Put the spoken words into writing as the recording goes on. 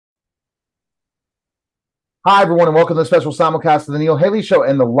Hi, everyone, and welcome to the special simulcast of the Neil Haley Show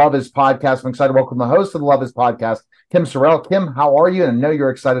and the Love Is Podcast. I'm excited to welcome the host of the Love Is Podcast, Kim Sorrell. Kim, how are you? And I know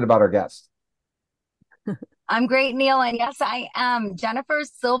you're excited about our guest. I'm great, Neil. And yes, I am. Jennifer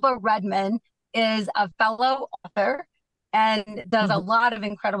Silva Redmond is a fellow author and does a lot of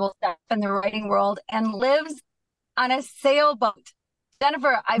incredible stuff in the writing world and lives on a sailboat.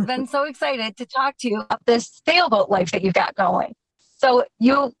 Jennifer, I've been so excited to talk to you about this sailboat life that you've got going. So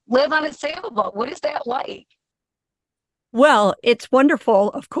you live on a sailboat. What is that like? Well, it's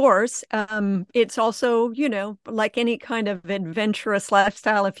wonderful, of course. It's also, like any kind of adventurous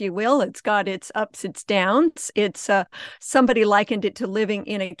lifestyle, if you will, it's got its ups, its downs. Somebody likened it to living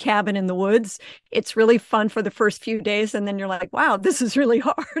in a cabin in the woods. It's really fun for the first few days, and then you're like, wow, this is really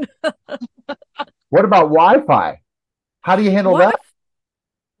hard. What about Wi-Fi? How do you handle Wi that?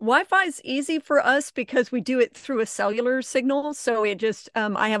 Wi-Fi is easy for us because we do it through a cellular signal. So I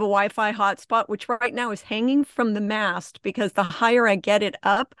have a Wi-Fi hotspot, which right now is hanging from the mast because the higher I get it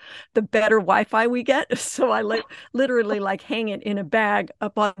up, the better Wi-Fi we get. So I literally like hang it in a bag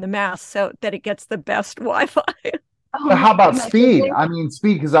up on the mast so that it gets the best Wi-Fi. Oh But how my about goodness. speed? I mean,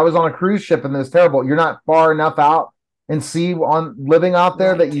 speed, because I was on a cruise ship and it's terrible. You're not far enough out and sea on living out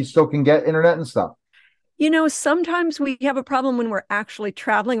there that Right. you still can get internet and stuff. Sometimes we have a problem when we're actually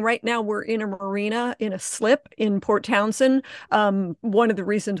traveling. Right now, we're in a marina in a slip in Port Townsend. One of the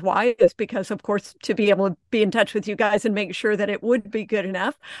reasons why is because, of course, to be able to be in touch with you guys and make sure that it would be good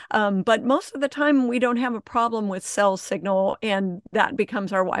enough. But most of the time, we don't have a problem with cell signal, and that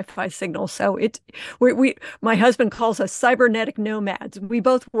becomes our Wi-Fi signal. So my husband calls us cybernetic nomads. We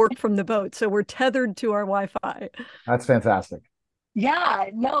both work from the boat, so we're tethered to our Wi-Fi. That's fantastic. Yeah,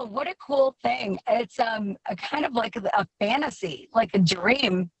 no, what a cool thing. It's a kind of like a fantasy, like a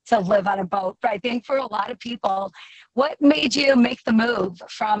dream to live on a boat. But I think for a lot of people, what made you make the move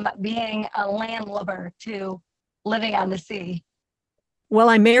from being a landlubber to living on the sea? Well,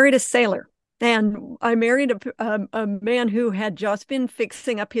 I married a sailor. And I married a man who had just been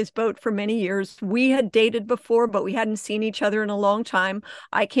fixing up his boat for many years. We had dated before, but we hadn't seen each other in a long time.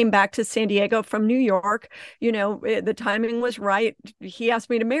 I came back to San Diego from New York. The timing was right. He asked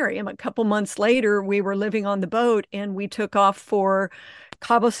me to marry him. A couple months later, we were living on the boat and we took off for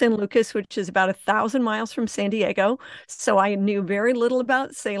Cabo San Lucas, which is about 1,000 miles from San Diego. So I knew very little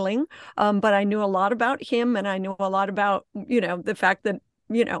about sailing, but I knew a lot about him and I knew a lot about, the fact that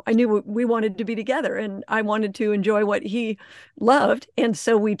I knew we wanted to be together and I wanted to enjoy what he loved. And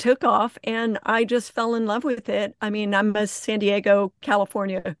so we took off and I just fell in love with it. I mean, I'm a San Diego,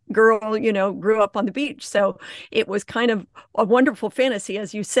 California girl, grew up on the beach. So it was kind of a wonderful fantasy,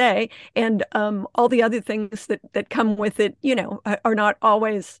 as you say. And all the other things that come with it, are not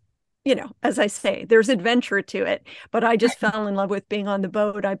always, as I say, there's adventure to it. But I just fell in love with being on the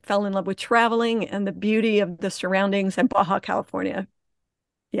boat. I fell in love with traveling and the beauty of the surroundings and Baja California.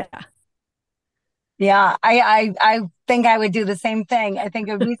 Yeah. Yeah, I think I would do the same thing. I think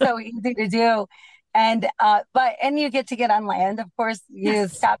it would be so easy to do. And you get to get on land. Of course, you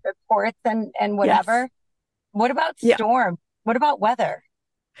Yes. stop at ports and Yes. whatever. What about Yeah. storm? What about weather?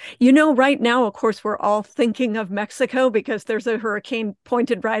 Right now, of course, we're all thinking of Mexico because there's a hurricane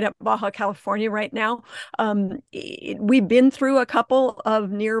pointed right at Baja California right now. We've been through a couple of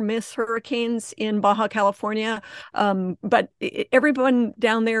near miss hurricanes in Baja California, but everyone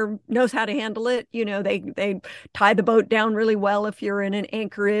down there knows how to handle it. They tie the boat down really well if you're in an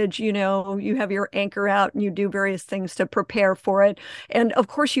anchorage. You have your anchor out and you do various things to prepare for it. And of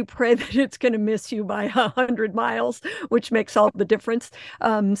course, you pray that it's going to miss you by 100 miles, which makes all the difference.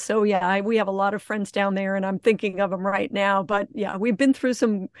 So yeah, we have a lot of friends down there, and I'm thinking of them right now. But yeah, we've been through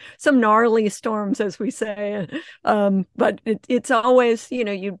some gnarly storms, as we say. But it's always,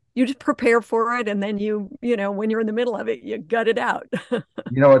 you just prepare for it, and then when you're in the middle of it, you gut it out. You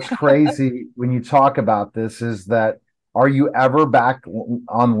know, what's crazy when you talk about this is that are you ever back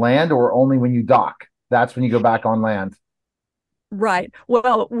on land or only when you dock? That's when you go back on land. Right.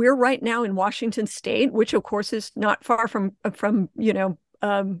 Well, we're right now in Washington State, which of course is not far from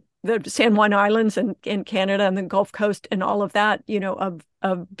the San Juan Islands and Canada and the Gulf Coast and all of that,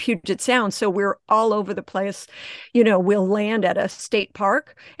 of Puget Sound. So we're all over the place. We'll land at a state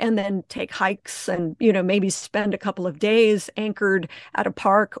park and then take hikes and, maybe spend a couple of days anchored at a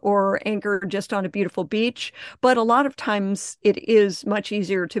park or anchored just on a beautiful beach. But a lot of times it is much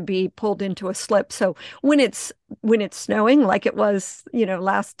easier to be pulled into a slip. So when it's snowing, like it was,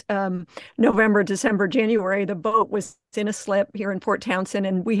 last November, December, January, the boat was in a slip here in Port Townsend,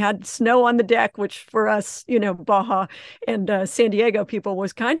 and we had snow on the deck, which for us, Baja and San Diego people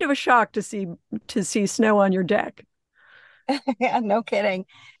was kind of a shock to see snow on your deck. Yeah, no kidding.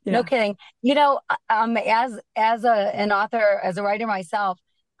 No Yeah. kidding. As an author, as a writer myself,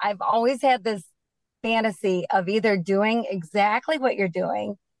 I've always had this fantasy of either doing exactly what you're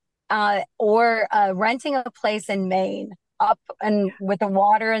doing, or renting a place in Maine up and with the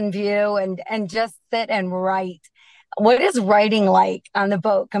water in view and just sit and write. What is writing like on the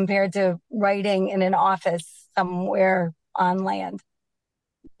boat compared to writing in an office somewhere on land?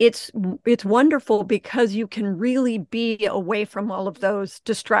 it's it's wonderful because you can really be away from all of those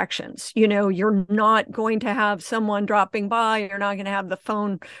distractions. You're not going to have someone dropping by, you're not going to have the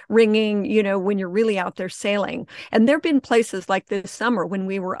phone ringing, when you're really out there sailing. And there've been places like this summer when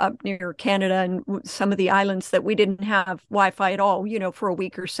we were up near Canada and some of the islands that we didn't have Wi-Fi at all, for a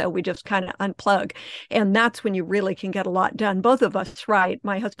week or so. We just kind of unplug, and that's when you really can get a lot done. Both of us write.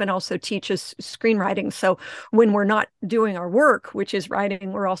 My husband also teaches screenwriting, so when we're not doing our work, which is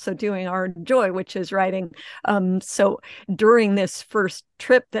writing, we're also doing our joy, which is writing. So during this first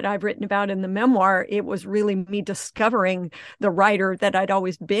trip that I've written about in the memoir, it was really me discovering the writer that I'd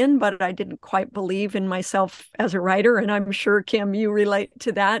always been, but I didn't quite believe in myself as a writer. And I'm sure, Kim, you relate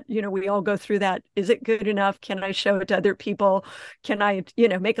to that. We all go through that. Is it good enough? Can I show it to other people? Can I,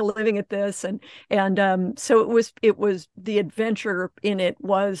 make a living at this? And so it was the adventure in it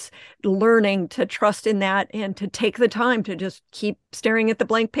was learning to trust in that and to take the time to just keep staring at the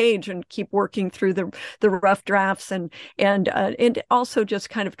blank page and keep working through the rough drafts, and also just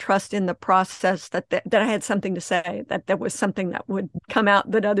kind of trust in the process that I had something to say, that there was something that would come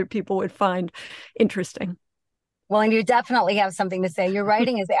out that other people would find interesting. Well, and you definitely have something to say. Your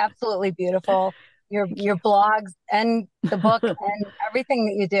writing is absolutely beautiful. Thank Your blogs and the book you. and everything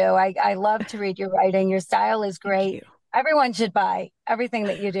that you do. I love to read your writing. Your style is Thank great. you. Everyone should buy everything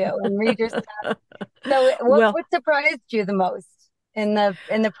that you do and read your stuff. So Well, what surprised you the most in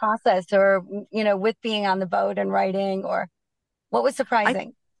the process, or with being on the boat and writing, or what was I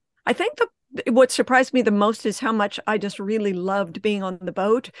surprising? I think what surprised me the most is how much I just really loved being on the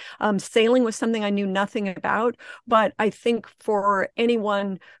boat. Sailing was something I knew nothing about, but I think for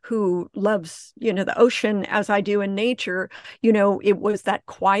anyone who loves, the ocean as I do in nature, it was that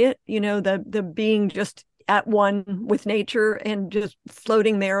quiet, the being just at one with nature and just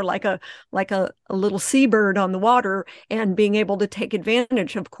floating there like a little seabird on the water and being able to take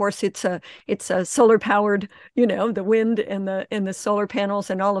advantage. Of course, it's a solar powered, the wind and the solar panels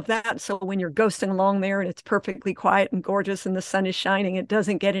and all of that. So when you're ghosting along there and it's perfectly quiet and gorgeous and the sun is shining, it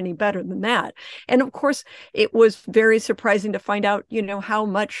doesn't get any better than that. And of course, it was very surprising to find out, how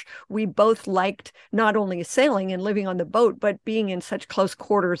much we both liked not only sailing and living on the boat, but being in such close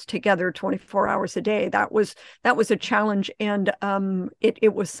quarters together 24 hours a day. That was a challenge, and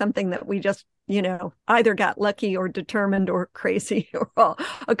it was something that we just either got lucky or determined or crazy or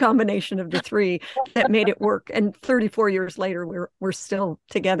a combination of the three that made it work. And 34 years later, we're still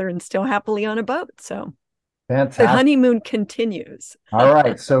together and still happily on a boat. So the Fantastic. honeymoon continues. All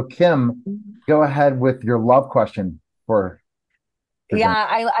right. So, Kim, go ahead with your love question for Yeah,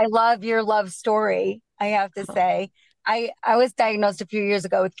 Jen. I love your love story, I have to say. I was diagnosed a few years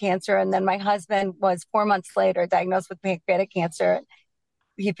ago with cancer, and then my husband was 4 months later diagnosed with pancreatic cancer.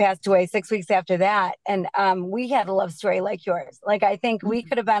 He passed away 6 weeks after that. And we had a love story like yours. Like, I think we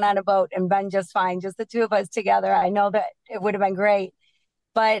could have been on a boat and been just fine, just the two of us together. I know that it would have been great.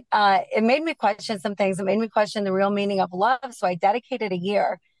 But it made me question some things. It made me question the real meaning of love. So I dedicated a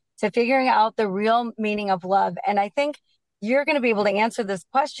year to figuring out the real meaning of love. And I think you're going to be able to answer this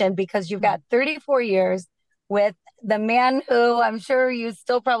question because you've got 34 years with the man who I'm sure you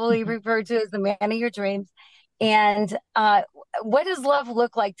still probably refer to as the man of your dreams. And what does love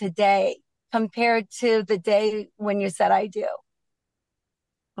look like today compared to the day when you said I do?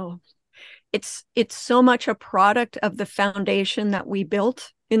 Oh, it's so much a product of the foundation that we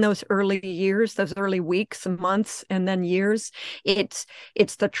built in those early years, those early weeks and months and then years. It's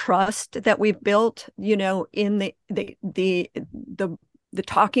the trust that we've built, in the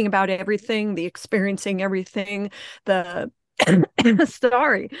talking about everything, the experiencing everything, the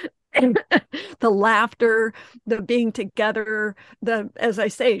sorry, the laughter, the being together, as I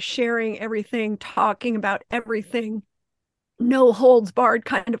say, sharing everything, talking about everything, no holds barred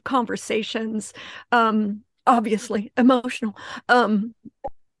kind of conversations, obviously emotional.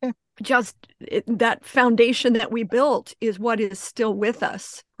 Just that foundation that we built is what is still with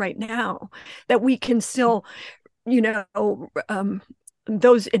us right now, that we can still, you know,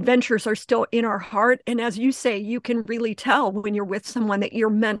 those adventures are still in our heart. And as you say, you can really tell when you're with someone that you're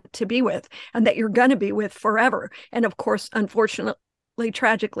meant to be with and that you're going to be with forever. And of course, unfortunately,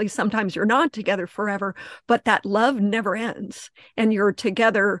 tragically, sometimes you're not together forever, but that love never ends and you're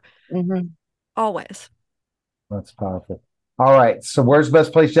together Mhm. always. That's powerful. All right. So where's the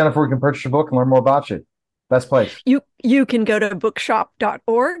best place, Jennifer, we can purchase your book and learn more about you? Best place. You can go to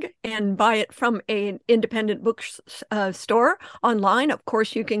bookshop.org and buy it from an independent book store online. Of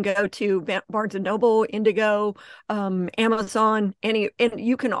course, you can go to Barnes and Noble, Indigo, Amazon, and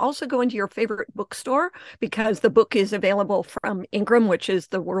you can also go into your favorite bookstore because the book is available from Ingram, which is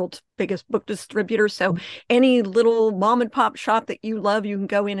the world's biggest book distributor. So any little mom and pop shop that you love, you can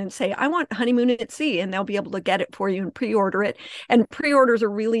go in and say, I want Honeymoon at Sea, and they'll be able to get it for you and pre-order it. And pre-orders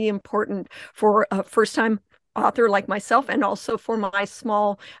are really important for a first-time author like myself, and also for my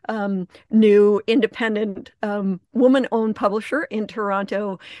small new independent woman-owned publisher in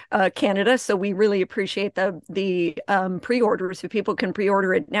Toronto, Canada. So we really appreciate the pre-orders. If people can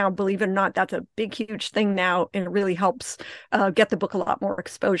pre-order it now, believe it or not, that's a big, huge thing now, and it really helps get the book a lot more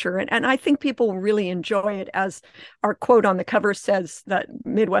exposure. And I think people really enjoy it, as our quote on the cover says, that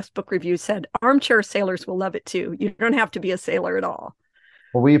Midwest Book Review said, armchair sailors will love it too. You don't have to be a sailor at all.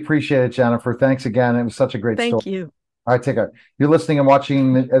 Well, we appreciate it, Jennifer. Thanks again. It was such a great story. Thank you. All right, take care. You're listening and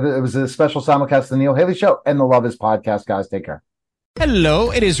watching. It was a special simulcast of the Neil Haley Show and the Love Is podcast, guys. Take care.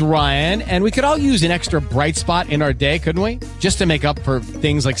 Hello, it is Ryan, and we could all use an extra bright spot in our day, couldn't we? Just to make up for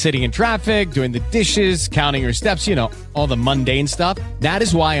things like sitting in traffic, doing the dishes, counting your steps, all the mundane stuff. That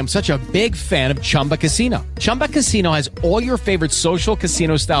is why I'm such a big fan of Chumba Casino. Chumba Casino has all your favorite social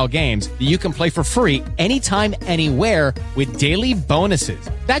casino-style games that you can play for free anytime, anywhere with daily bonuses.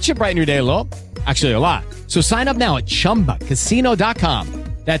 That should brighten your day a little. Actually, a lot. So sign up now at ChumbaCasino.com.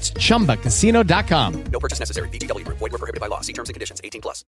 That's ChumbaCasino.com. No purchase necessary. VGW Group. Void where prohibited by law. See terms and conditions. 18+.